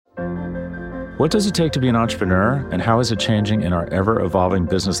What does it take to be an entrepreneur, and how is it changing in our ever-evolving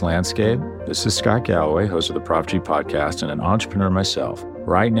business landscape? This is Scott Galloway, host of the Prop G podcast and an entrepreneur myself.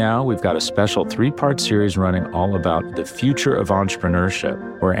 Right now, we've got a special 3-part series running all about the future of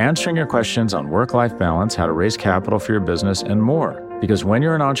entrepreneurship. We're answering your questions on work-life balance, how to raise capital for your business, and more. Because when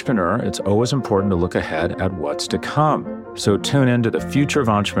you're an entrepreneur, it's always important to look ahead at what's to come. So tune in to the Future of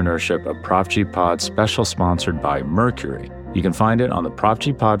Entrepreneurship, a Prop G Pod special sponsored by Mercury. You can find it on the Prop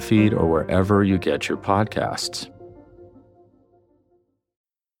G Pod feed or wherever you get your podcasts.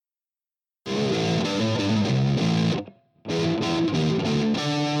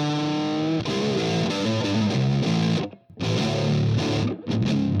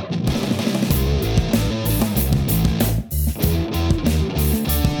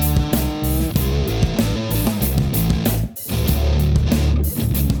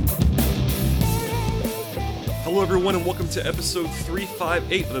 Hello, everyone, and welcome to episode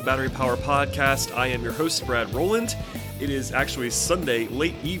 358 of the Battery Power Podcast. I am your host, Brad Rowland. It is actually Sunday,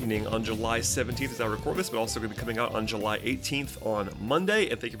 late evening on July 17th as I record this, but also going to be coming out on July 18th on Monday.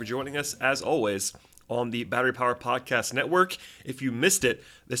 And thank you for joining us, as always, on the Battery Power Podcast Network. If you missed it,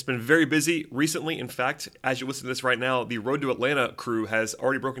 it's been very busy recently. In fact, as you listen to this right now, the Road to Atlanta crew has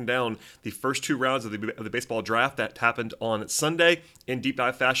already broken down the first 2 rounds of the baseball draft that happened on Sunday in deep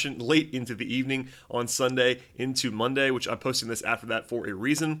dive fashion, late into the evening on Sunday into Monday, which I'm posting this after that for a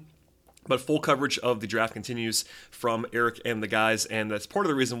reason. But full coverage of the draft continues from Eric and the guys, and that's part of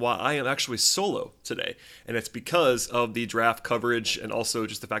the reason why I am actually solo today. And it's because of the draft coverage and also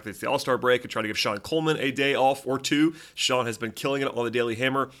just the fact that it's the All-Star break and trying to give Sean Coleman a day off or two. Sean has been killing it on the Daily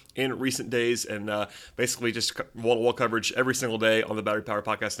Hammer in recent days, and basically just wall-to-wall coverage every single day on the Battery Power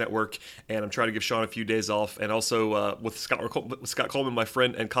Podcast Network. And I'm trying to give Sean a few days off, and also with Scott Coleman, my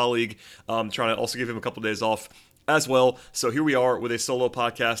friend and colleague, trying to also give him a couple days off as well. So here we are with a solo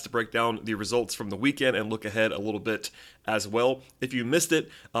podcast to break down the results from the weekend and look ahead a little bit as well. If you missed it,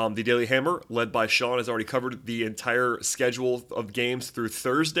 the Daily Hammer, led by Sean, has already covered the entire schedule of games through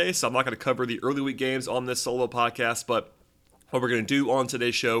Thursday, so I'm not going to cover the early week games on this solo podcast, but what we're going to do on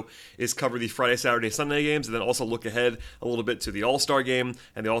today's show is cover the Friday, Saturday, Sunday games, and then also look ahead a little bit to the All-Star game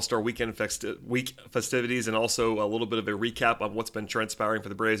and the All-Star weekend week festivities, and also a little bit of a recap on what's been transpiring for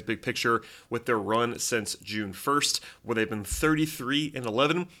the Braves big picture with their run since June 1st, where they've been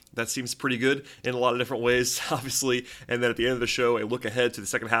 33-11. That seems pretty good in a lot of different ways, obviously. And then at the end of the show, a look ahead to the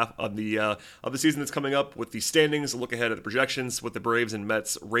second half of the season that's coming up with the standings, a look ahead at the projections with the Braves and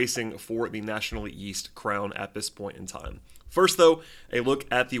Mets racing for the National League East crown at this point in time. First, though, a look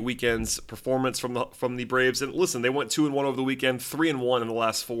at the weekend's performance from the Braves. And listen, they went 2-1 over the weekend, 3-1 in the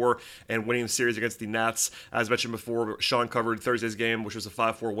last 4, and winning the series against the Nats. As mentioned before, Sean covered Thursday's game, which was a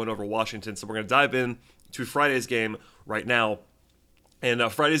 5-4 win over Washington. So we're going to dive in to Friday's game right now. And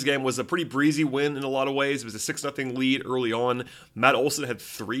Friday's game was a pretty breezy win in a lot of ways. It was a 6-0 lead early on. Matt Olson had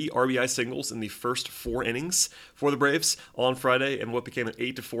 3 RBI singles in the first 4 innings for the Braves on Friday, and what became an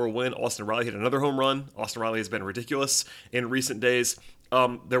 8-4 win. Austin Riley hit another home run. Austin Riley has been ridiculous in recent days.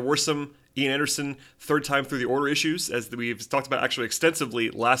 There were some Ian Anderson third time through the order issues, as we've talked about actually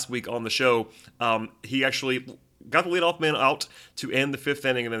extensively last week on the show. He actually got the leadoff man out to end the 5th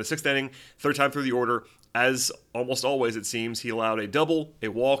inning, and then the 6th inning, third time through the order. As almost always, it seems, he allowed a double, a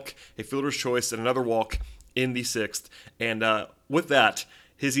walk, a fielder's choice, and another walk in the 6th. And with that,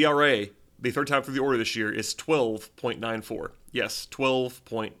 his ERA, the third time through the order this year, is 12.94. Yes,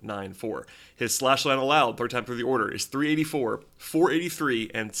 12.94. His slash line allowed, third time through the order, is 384,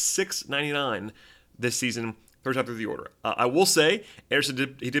 483, and 699 this season, third time through the order. I will say,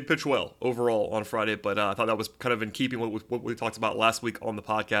 Anderson did pitch well overall on Friday, but I thought that was kind of in keeping with what we talked about last week on the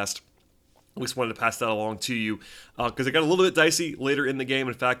podcast. I just wanted to pass that along to you because it got a little bit dicey later in the game.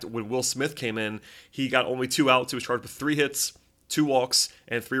 In fact, when Will Smith came in, he got only 2 outs. He was charged with 3 hits, 2 walks,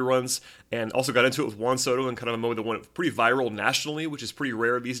 and 3 runs, and also got into it with Juan Soto in kind of a moment that went pretty viral nationally, which is pretty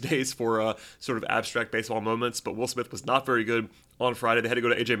rare these days for sort of abstract baseball moments. But Will Smith was not very good on Friday. They had to go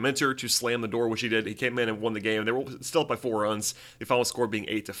to A.J. Minter to slam the door, which he did. He came in and won the game. They were still up by 4 runs, the final score being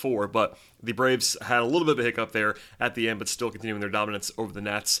 8-4, but the Braves had a little bit of a hiccup there at the end, but still continuing their dominance over the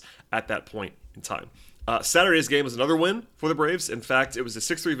Nats at that point in time. Saturday's game was another win for the Braves. In fact, it was a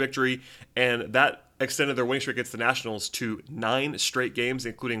 6-3 victory, and that extended their winning streak against the Nationals to 9 straight games,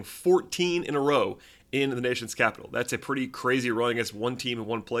 including 14 in a row in the nation's capital. That's a pretty crazy run against one team in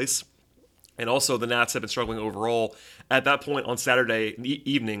one place. And also, the Nats have been struggling overall. At that point on Saturday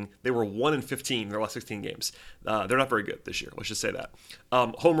evening, they were 1-15 in their last 16 games. They're not very good this year. Let's just say that.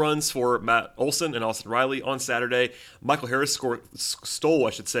 Home runs for Matt Olson and Austin Riley on Saturday. Michael Harris stole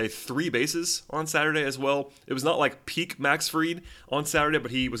 3 bases on Saturday as well. It was not like peak Max Fried on Saturday,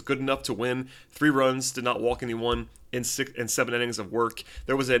 but he was good enough to win. 3 runs, did not walk anyone in 7 innings of work.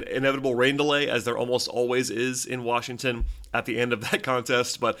 There was an inevitable rain delay, as there almost always is in Washington at the end of that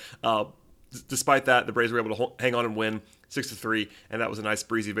contest, but despite that, the Braves were able to hang on and win 6-3, and that was a nice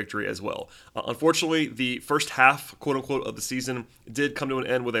breezy victory as well. Unfortunately, the first half, quote-unquote, of the season did come to an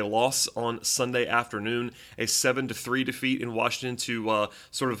end with a loss on Sunday afternoon, a 7-3 defeat in Washington to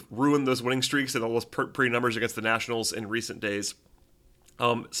sort of ruin those winning streaks and all those pretty numbers against the Nationals in recent days.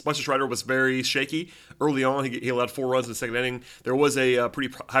 Spencer Strider was very shaky early on. He allowed 4 runs in the second inning. There was a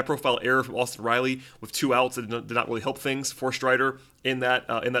pretty high-profile error from Austin Riley with 2 outs that did not really help things for Strider in that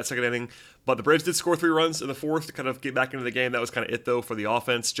second inning. But the Braves did score 3 runs in the fourth to kind of get back into the game. That was kind of it, though, for the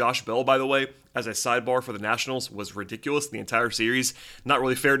offense. Josh Bell, by the way, as a sidebar for the Nationals, was ridiculous in the entire series. Not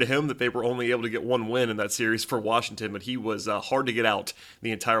really fair to him that they were only able to get 1 win in that series for Washington, but he was hard to get out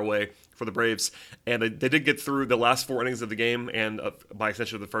the entire way for the Braves. And they did get through the last 4 innings of the game and by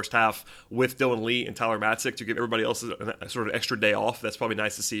extension of the first half with Dylan Lee and Tyler Matzik to give everybody else a sort of extra day off. That's probably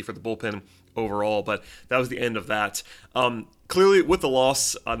nice to see for the bullpen overall, but that was the end of that. Clearly, with the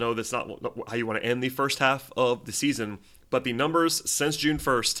loss, I know that's not how you want to end the first half of the season, but the numbers since June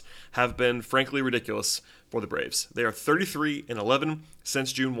 1st have been frankly ridiculous for the Braves. They are 33-11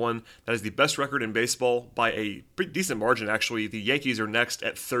 since June 1. That is the best record in baseball by a pretty decent margin, actually. The Yankees are next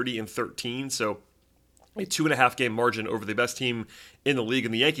at 30-13, so a 2.5 game margin over the best team in the league.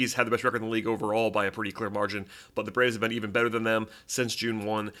 And the Yankees had the best record in the league overall by a pretty clear margin, but the Braves have been even better than them since June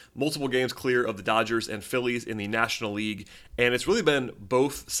 1. Multiple games clear of the Dodgers and Phillies in the National League, and it's really been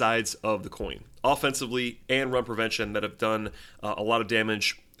both sides of the coin, offensively and run prevention, that have done a lot of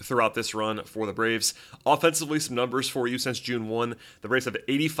damage throughout this run for the Braves. Offensively, some numbers for you since June 1. The Braves have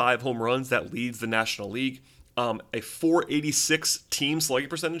 85 home runs. That leads the National League. A 486 team slugging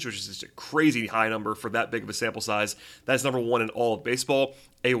percentage, which is just a crazy high number for that big of a sample size. That's number 1 in all of baseball.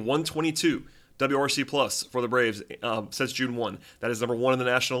 A 122 WRC plus for the Braves since June 1. That is number 1 in the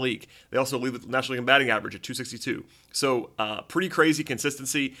National League. They also lead the National League in batting average at 262. So pretty crazy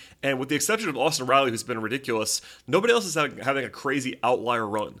consistency. And with the exception of Austin Riley, who's been ridiculous, nobody else is having a crazy outlier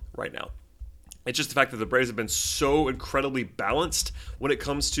run right now. It's just the fact that the Braves have been so incredibly balanced when it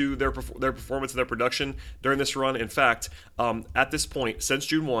comes to their performance and their production during this run. In fact, at this point, since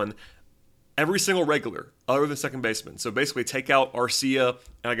June 1, every single regular, other than second baseman, so basically take out Arcia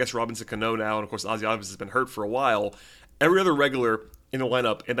and I guess Robinson Cano now, and of course Ozzie Albies has been hurt for a while, every other regular in the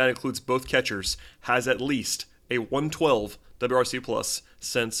lineup, and that includes both catchers, has at least a 112 WRC plus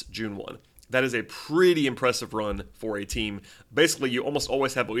since June 1. That is a pretty impressive run for a team. Basically, you almost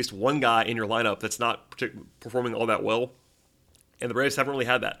always have at least one guy in your lineup that's not performing all that well, and the Braves haven't really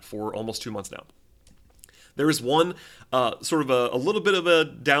had that for almost 2 months now. There is one sort of a little bit of a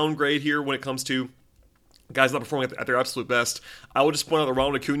downgrade here when it comes to guys not performing at their absolute best. I will just point out that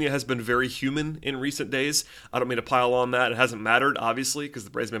Ronald Acuna has been very human in recent days. I don't mean to pile on that. It hasn't mattered, obviously, because the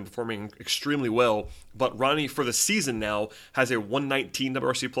Braves have been performing extremely well. But Ronnie, for the season now, has a 119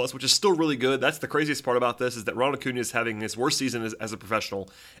 WRC plus, which is still really good. That's the craziest part about this, is that Ronald Acuna is having his worst season as a professional,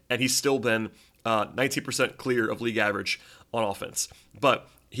 and he's still been 19% clear of league average on offense. But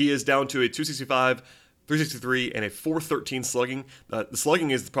he is down to a 265, 363, and a 413 slugging. The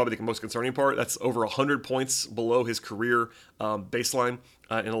slugging is probably the most concerning part. That's over 100 points below his career baseline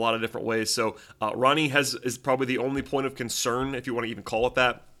in a lot of different ways. So Ronnie is probably the only point of concern, if you want to even call it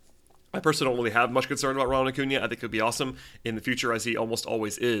that. I personally don't really have much concern about Ronald Acuna. I think he'll be awesome in the future, as he almost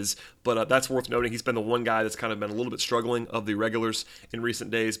always is. But that's worth noting. He's been the one guy that's kind of been a little bit struggling of the regulars in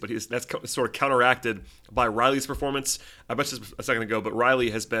recent days. But that's sort of counteracted by Riley's performance. I mentioned this a second ago, but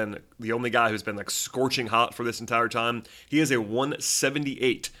Riley has been the only guy who's been like scorching hot for this entire time. He has a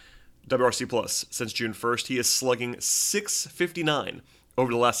 178 WRC plus since June 1st. He is slugging 659 over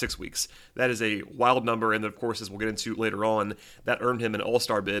the last 6 weeks. That is a wild number, and of course, as we'll get into later on, that earned him an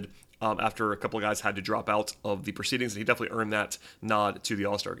All-Star bid after a couple of guys had to drop out of the proceedings, and he definitely earned that nod to the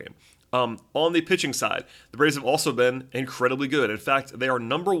All-Star game. On the pitching side, the Braves have also been incredibly good. In fact, they are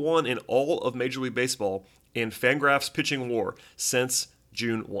number 1 in all of Major League Baseball in FanGraphs pitching WAR since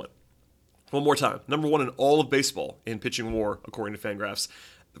June 1. One more time, number 1 in all of baseball in pitching WAR, according to FanGraphs.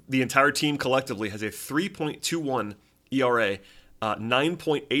 The entire team collectively has a 3.21 ERA.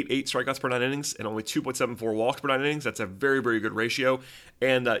 9.88 strikeouts per 9 innings and only 2.74 walks per 9 innings. That's a very, very good ratio.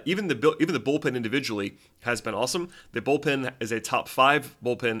 And even the bullpen individually has been awesome. The bullpen is a top 5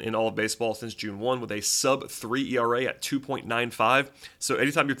 bullpen in all of baseball since June 1 with a sub-3 ERA at 2.95. So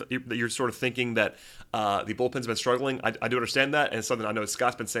anytime you're sort of thinking that the bullpen's been struggling, I do understand that, and it's something I know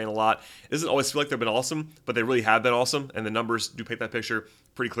Scott's been saying a lot. It doesn't always feel like they've been awesome, but they really have been awesome, and the numbers do paint that picture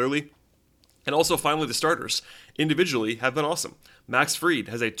pretty clearly. And also, finally, the starters individually have been awesome. Max Fried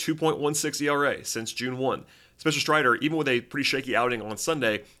has a 2.16 ERA since June 1. Spencer Strider, even with a pretty shaky outing on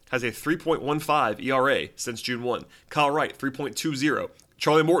Sunday, has a 3.15 ERA since June 1. Kyle Wright, 3.20.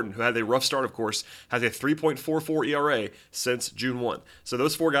 Charlie Morton, who had a rough start, of course, has a 3.44 ERA since June 1. So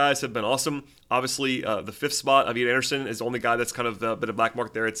those 4 guys have been awesome. Obviously, the 5th spot, Avian Anderson, is the only guy that's kind of a bit of black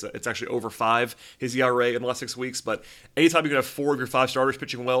mark there. It's actually over 5, his ERA in the last 6 weeks. But anytime you can have 4 of your 5 starters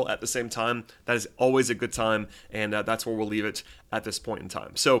pitching well at the same time, that is always a good time, and that's where we'll leave it at this point in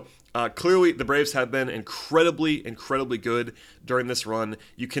time. So clearly, the Braves have been incredibly, incredibly good during this run.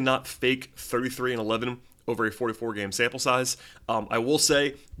 You cannot fake 33-11 over a 44-game sample size. I will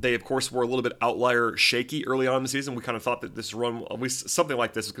say they, of course, were a little bit outlier shaky early on in the season. We kind of thought that this run, at least something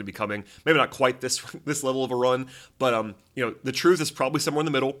like this, was going to be coming. Maybe not quite this level of a run, but the truth is probably somewhere in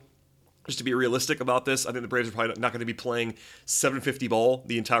the middle. Just to be realistic about this, I think the Braves are probably not going to be playing 750 ball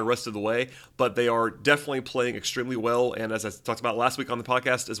the entire rest of the way, but they are definitely playing extremely well. And as I talked about last week on the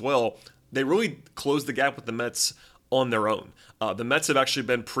podcast as well, they really closed the gap with the Mets on their own. The Mets have actually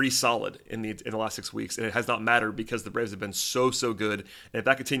been pretty solid in the last 6 weeks, and it has not mattered because the Braves have been so good. And if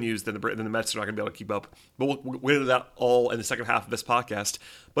that continues, then the Mets are not going to be able to keep up. But we'll get into that all in the second half of this podcast.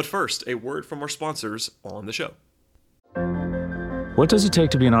 But first, a word from our sponsors on the show. What does it take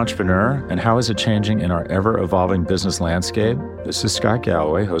to be an entrepreneur, and how is it changing in our ever-evolving business landscape? This is Scott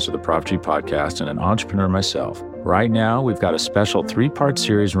Galloway, host of the Prop G podcast and an entrepreneur myself. Right now, we've got a special 3-part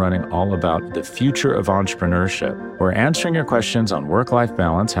series running all about the future of entrepreneurship. We're answering your questions on work-life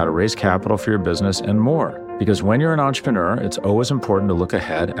balance, how to raise capital for your business, and more. Because when you're an entrepreneur, it's always important to look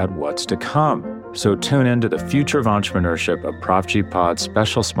ahead at what's to come. So tune in to the Future of Entrepreneurship, a Prop G pod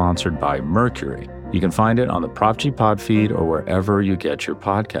special sponsored by Mercury. You can find it on the Prop G Pod feed or wherever you get your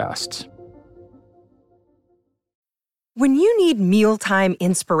podcasts. When you need mealtime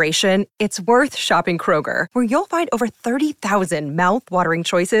inspiration, it's worth shopping Kroger, where you'll find over 30,000 mouth-watering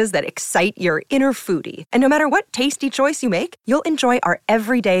choices that excite your inner foodie. And no matter what tasty choice you make, you'll enjoy our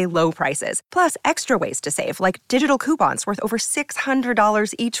everyday low prices, plus extra ways to save, like digital coupons worth over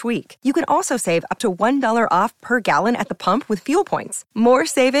 $600 each week. You can also save up to $1 off per gallon at the pump with fuel points. More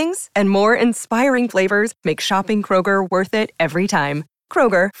savings and more inspiring flavors make shopping Kroger worth it every time.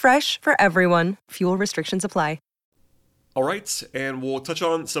 Kroger, fresh for everyone. Fuel restrictions apply. All right, and we'll touch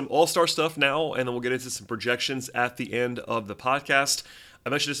on some all-star stuff now, and then we'll get into some projections at the end of the podcast. I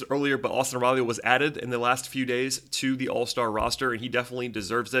mentioned this earlier, but Austin Riley was added in the last few days to the all-star roster, and he definitely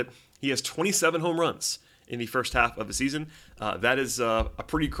deserves it. He has 27 home runs in the first half of the season. That is a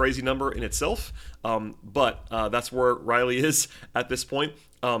pretty crazy number in itself, but that's where Riley is at this point.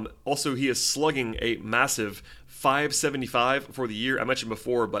 Also, he is slugging a massive 575 for the year. I mentioned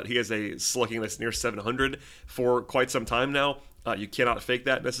before, but he has a slugging that's near 700 for quite some time now. You cannot fake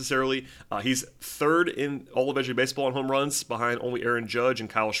that necessarily. He's third in all of Major League Baseball in home runs, behind only Aaron Judge and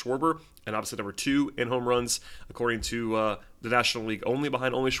Kyle Schwarber, and obviously number 2 in home runs, according to the National League, only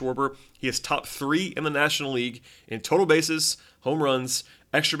behind only Schwarber. He is top 3 in the National League in total bases, home runs,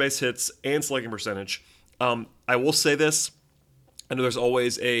 extra base hits, and slugging percentage. I will say this. I know there's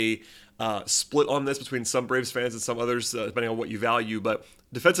always a split on this between some Braves fans and some others, depending on what you value. But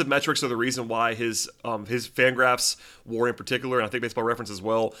defensive metrics are the reason why his Fangraphs WAR in particular, and I think Baseball Reference as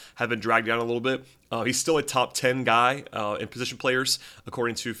well, have been dragged down a little bit. He's still a top 10 guy in position players,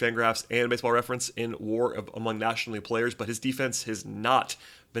 according to Fangraphs and Baseball Reference, in WAR among National League players. But his defense has not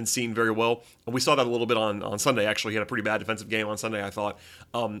been seen very well. And we saw that a little bit on Sunday, actually. He had a pretty bad defensive game on Sunday, I thought.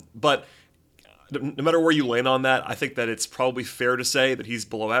 But no matter where you land on that, I think that it's probably fair to say that he's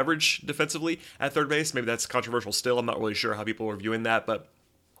below average defensively at third base. Maybe that's controversial still. I'm not really sure how people are viewing that, but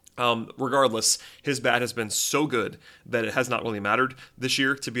regardless, his bat has been so good that it has not really mattered this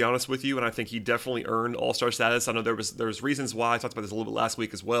year, to be honest with you. And I think he definitely earned All-Star status. I know there was reasons why. I talked about this a little bit last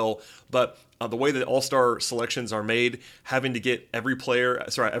week as well. But the way that All-Star selections are made, having to get every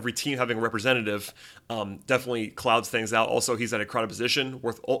team having a representative, definitely clouds things out. Also, he's at a crowded position.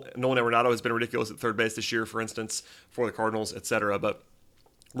 Nolan Arenado has been ridiculous at third base this year, for instance, for the Cardinals, etc. But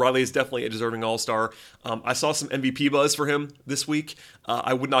Riley is definitely a deserving All-Star. I saw some MVP buzz for him this week.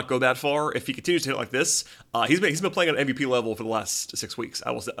 I would not go that far. If he continues to hit like this, he's been playing at an MVP level for the last 6 weeks.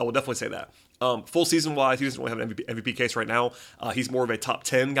 I will definitely say that. Full season-wise, he doesn't really have an MVP case right now. He's more of a top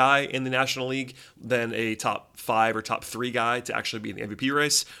 10 guy in the National League than a top 5 or top 3 guy to actually be in the MVP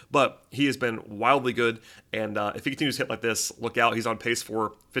race. But he has been wildly good, and if he continues to hit like this, look out. He's on pace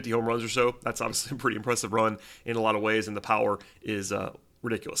for 50 home runs or so. That's obviously a pretty impressive run in a lot of ways, and the power is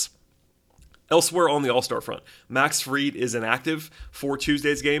ridiculous. Elsewhere on the All-Star front, Max Fried is inactive for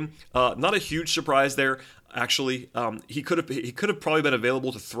Tuesday's game. Not a huge surprise there. Actually, he could have probably been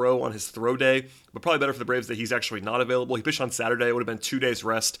available to throw on his throw day, but probably better for the Braves that he's actually not available. He pitched on Saturday. It would have been 2 days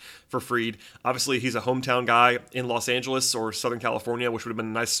rest for Fried. Obviously, he's a hometown guy in Los Angeles or Southern California, which would have been a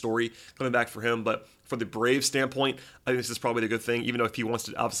nice story coming back for him. But from the Braves standpoint, I think this is probably a good thing. Even though if he wants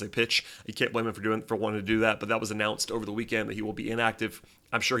to obviously pitch, you can't blame him for wanting to do that. But that was announced over the weekend that he will be inactive.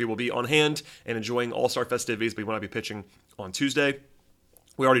 I'm sure he will be on hand and enjoying All-Star festivities, but he will not be pitching on Tuesday.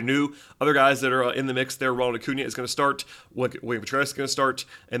 We already knew other guys that are in the mix there. Ronald Acuna is going to start. William Contreras is going to start.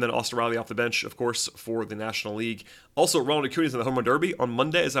 And then Austin Riley off the bench, of course, for the National League. Also, Ronald Acuna is in the Home Run Derby on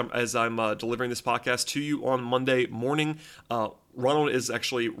Monday as I'm delivering this podcast to you on Monday morning. Ronald is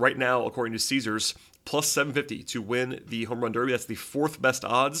actually, right now, according to Caesars, plus 750 to win the Home Run Derby. That's the 4th best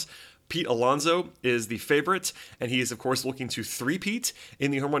odds. Pete Alonso is the favorite, and he is, of course, looking to three-peat in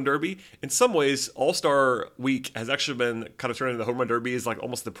the Home Run Derby. In some ways, All-Star Week has actually been kind of turning into the Home Run Derby is like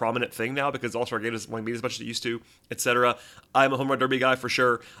almost the prominent thing now because All-Star Game doesn't want to meet as much as it used to, etc. I'm a Home Run Derby guy for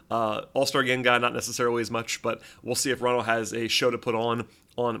sure. All-Star Game guy, not necessarily as much, but we'll see if Ronald has a show to put on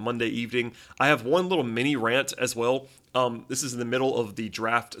Monday evening. I have one little mini rant as well. This is in the middle of the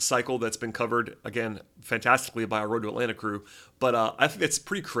draft cycle that's been covered, again, fantastically by our Road to Atlanta crew. But I think it's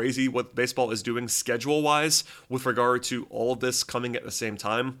pretty crazy what baseball is doing schedule-wise with regard to all of this coming at the same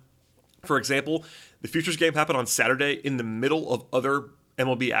time. For example, the Futures game happened on Saturday in the middle of other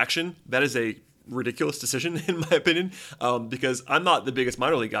MLB action. That is a ridiculous decision in my opinion, because I'm not the biggest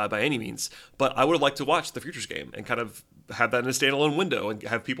minor league guy by any means, but I would have liked to watch the Futures game and kind of have that in a standalone window and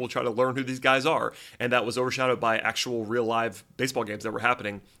have people try to learn who these guys are. And that was overshadowed by actual real live baseball games that were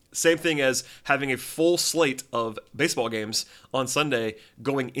happening. Same thing as having a full slate of baseball games on Sunday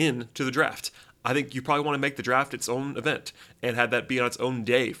going into the draft. I think you probably want to make the draft its own event and have that be on its own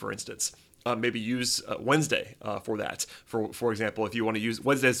day, for instance. Maybe use Wednesday for that. For example, if you want to use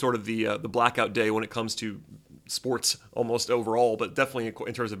Wednesday as sort of the blackout day when it comes to sports almost overall, but definitely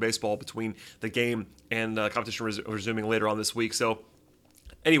in terms of baseball between the game and competition resuming later on this week. So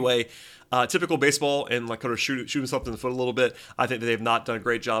anyway, typical baseball and like kind of shoot himself in the foot a little bit. I think that they've not done a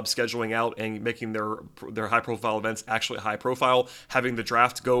great job scheduling out and making their high profile events actually high profile. Having the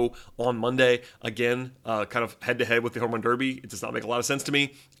draft go on Monday again, kind of head to head with the Home Run Derby, it does not make a lot of sense to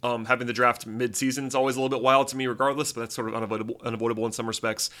me. Having the draft mid season is always a little bit wild to me, regardless, but that's sort of unavoidable in some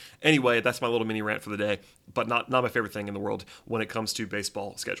respects. Anyway, that's my little mini rant for the day, but not my favorite thing in the world when it comes to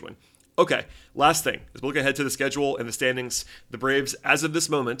baseball scheduling. Okay, last thing as we look ahead to the schedule and the standings, the Braves, as of this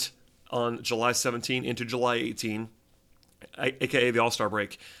moment, on July 17 into July 18, aka the All-Star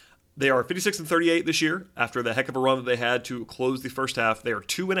break, they are 56-38 this year after the heck of a run that they had to close the first half. They are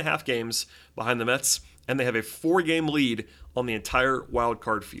 2.5 games behind the Mets, and they have a 4-game lead on the entire wild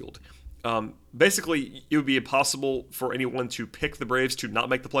card field. Basically, it would be impossible for anyone to pick the Braves to not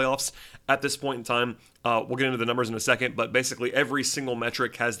make the playoffs at this point in time. We'll get into the numbers in a second, but basically every single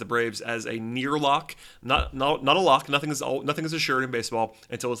metric has the Braves as a near lock, not a lock. Nothing is assured in baseball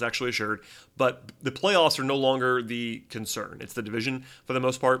until it's actually assured. But the playoffs are no longer the concern. It's the division for the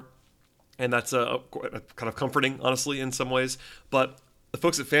most part, and that's kind of comforting, honestly, in some ways. But the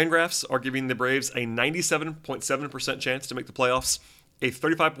folks at Fangraphs are giving the Braves a 97.7% chance to make the playoffs, a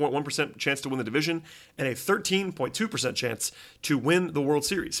 35.1% chance to win the division, and a 13.2% chance to win the World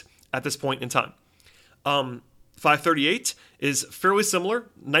Series at this point in time. 538 is fairly similar,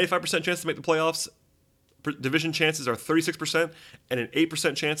 95% chance to make the playoffs. Division chances are 36% and an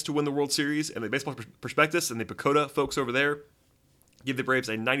 8% chance to win the World Series. And the Baseball Prospectus and the Pacoda folks over there give the Braves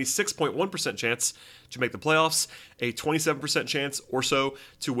a 96.1% chance to make the playoffs, a 27% chance or so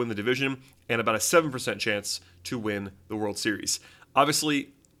to win the division, and about a 7% chance to win the World Series. Obviously,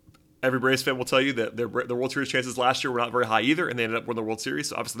 every Braves fan will tell you that their World Series chances last year were not very high either, and they ended up winning the World Series.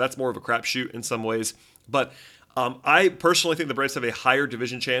 So obviously, that's more of a crapshoot in some ways. But I personally think the Braves have a higher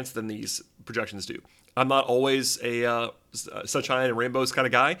division chance than these projections do. I'm not always a sunshine and rainbows kind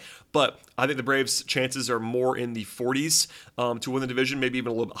of guy, but I think the Braves' chances are more in the 40s to win the division, maybe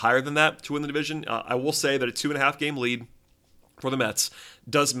even a little bit higher than that to win the division. I will say that a 2.5 game lead for the Mets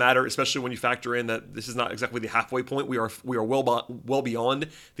does matter, especially when you factor in that this is not exactly the halfway point. We are well beyond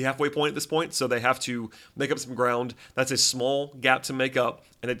the halfway point at this point, so they have to make up some ground. That's a small gap to make up,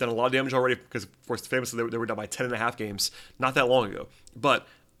 and they've done a lot of damage already because, of course, famously they were down by 10.5 games not that long ago. But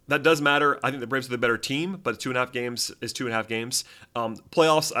that does matter. I think the Braves are the better team, but 2.5 games is 2.5 games.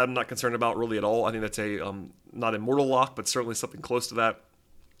 Playoffs, I'm not concerned about really at all. I think that's a not a mortal lock, but certainly something close to that.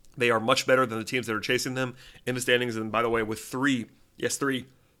 They are much better than the teams that are chasing them in the standings. And by the way, with three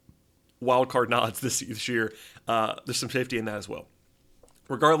wild card nods this year, there's some safety in that as well.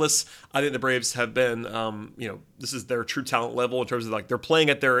 Regardless, I think the Braves have been, this is their true talent level in terms of like they're playing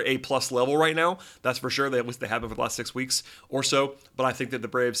at their A+ level right now. That's for sure. At least they have been for the last 6 weeks or so. But I think that the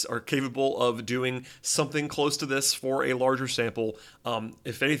Braves are capable of doing something close to this for a larger sample.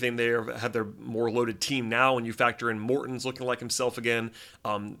 If anything, they have their more loaded team now. When you factor in Morton's looking like himself again,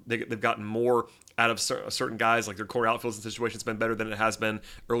 they've gotten more out of certain guys, like their core outfields and situations been better than it has been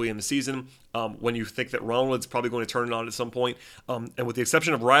early in the season. When you think that Ronald's probably going to turn it on at some point, and with the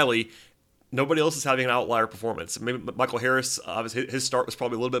exception of Riley, nobody else is having an outlier performance. Maybe Michael Harris, obviously his start was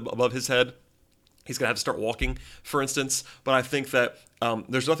probably a little bit above his head. He's going to have to start walking, for instance. But I think that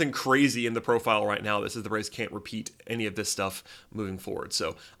there's nothing crazy in the profile right now that says the Braves can't repeat any of this stuff moving forward.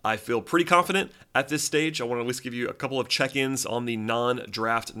 So I feel pretty confident at this stage. I want to at least give you a couple of check-ins on the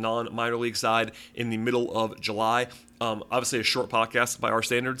non-draft, non-minor league side in the middle of July. Obviously a short podcast by our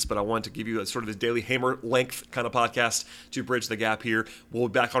standards, but I wanted to give you a sort of a daily hammer length kind of podcast to bridge the gap here. We'll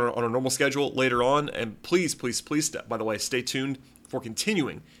be back on our normal schedule later on. And please, by the way, stay tuned for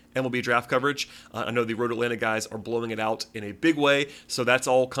continuing MLB draft coverage. I know the Road Atlanta guys are blowing it out in a big way, so that's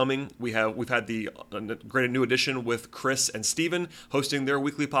all coming. We've had the great new addition with Chris and Steven hosting their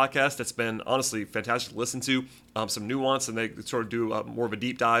weekly podcast. That's been honestly fantastic to listen to. Some nuance, and they sort of do more of a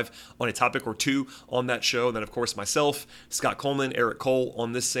deep dive on a topic or two on that show. And then, of course, myself, Scott Coleman, Eric Cole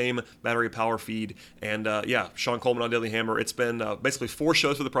on this same Battery Power feed. And Sean Coleman on Daily Hammer. It's been basically 4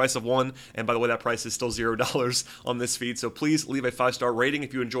 shows for the price of 1. And by the way, that price is still $0 on this feed. So please leave a 5-star rating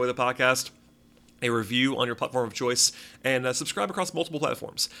if you enjoy the podcast, a review on your platform of choice, and subscribe across multiple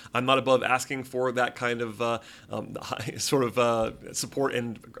platforms. I'm not above asking for that kind of support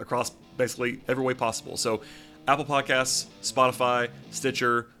across basically every way possible. So Apple Podcasts, Spotify,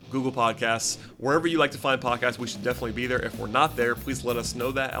 Stitcher, Google Podcasts, wherever you like to find podcasts, we should definitely be there. If we're not there, please let us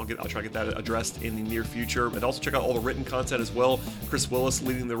know that. I'll try to get that addressed in the near future. And also check out all the written content as well. Chris Willis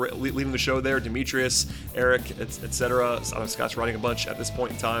leading the show there, Demetrius, Eric, etc. Scott's writing a bunch at this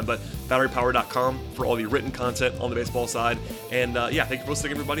point in time, but batterypower.com for all the written content on the baseball side. And thank you for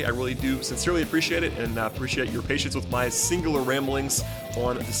listening, everybody. I really do sincerely appreciate it, and appreciate your patience with my singular ramblings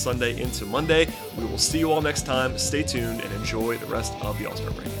on this Sunday into Monday. We will see you all next time. Stay tuned and enjoy the rest of the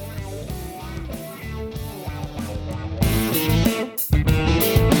All-Star break.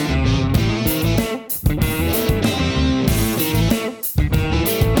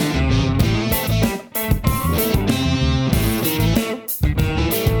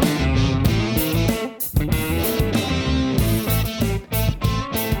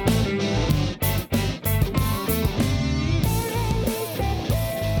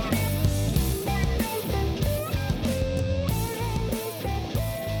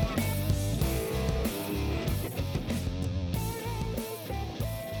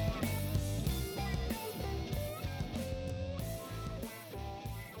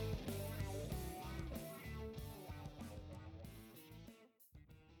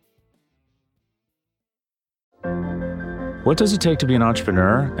 What does it take to be an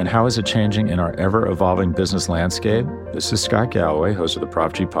entrepreneur, and how is it changing in our ever-evolving business landscape? This is Scott Galloway, host of the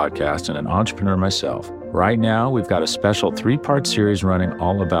Prop G podcast and an entrepreneur myself. Right now, we've got a special 3-part series running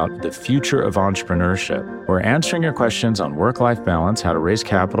all about the future of entrepreneurship. We're answering your questions on work-life balance, how to raise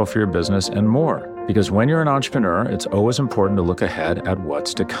capital for your business, and more. Because when you're an entrepreneur, it's always important to look ahead at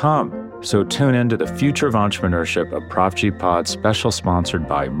what's to come. So tune in to the Future of Entrepreneurship, a Prop G pod special sponsored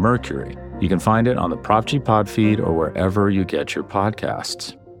by Mercury. You can find it on the Prop G pod feed or wherever you get your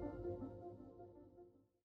podcasts.